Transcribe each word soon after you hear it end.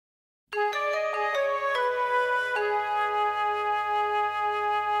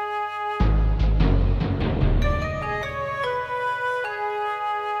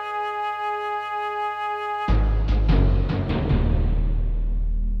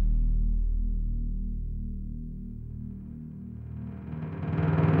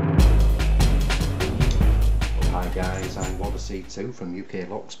C2 from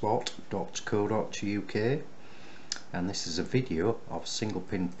uklocksport.co.uk, and this is a video of single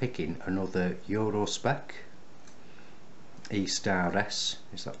pin picking another Eurospec E-Star S.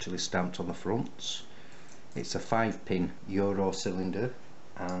 It's actually stamped on the front. It's a 5-pin Euro cylinder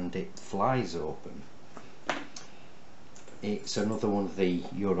and it flies open. It's another one of the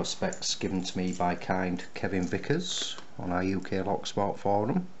Eurospecs given to me by kind Kevin Vickers on our UK Locksport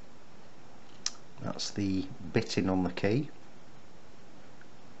forum. That's the bitting on the key,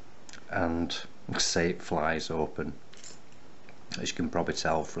 and like I say, it flies open, as you can probably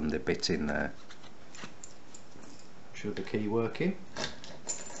tell from the bitting there. Show the key working.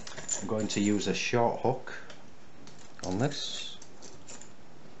 I'm going to use a short hook on this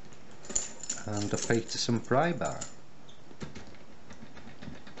and a Peterson pry bar.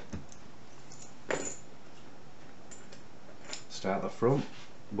 Start the front,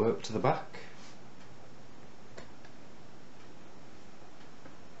 work to the back.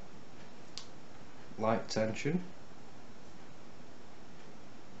 Light tension.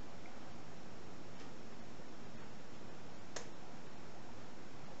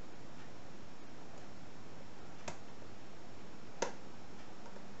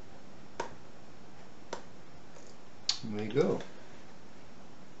 There you go.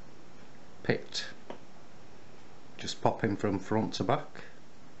 Picked. Just popping from front to back.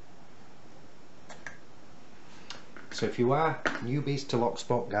 So if you are newbies to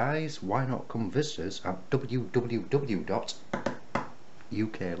Locksport, guys, why not come visit us at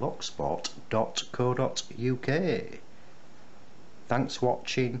www.uklocksport.co.uk. Thanks for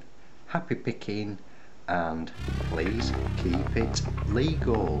watching, happy picking, and please keep it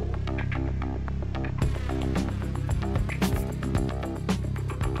legal.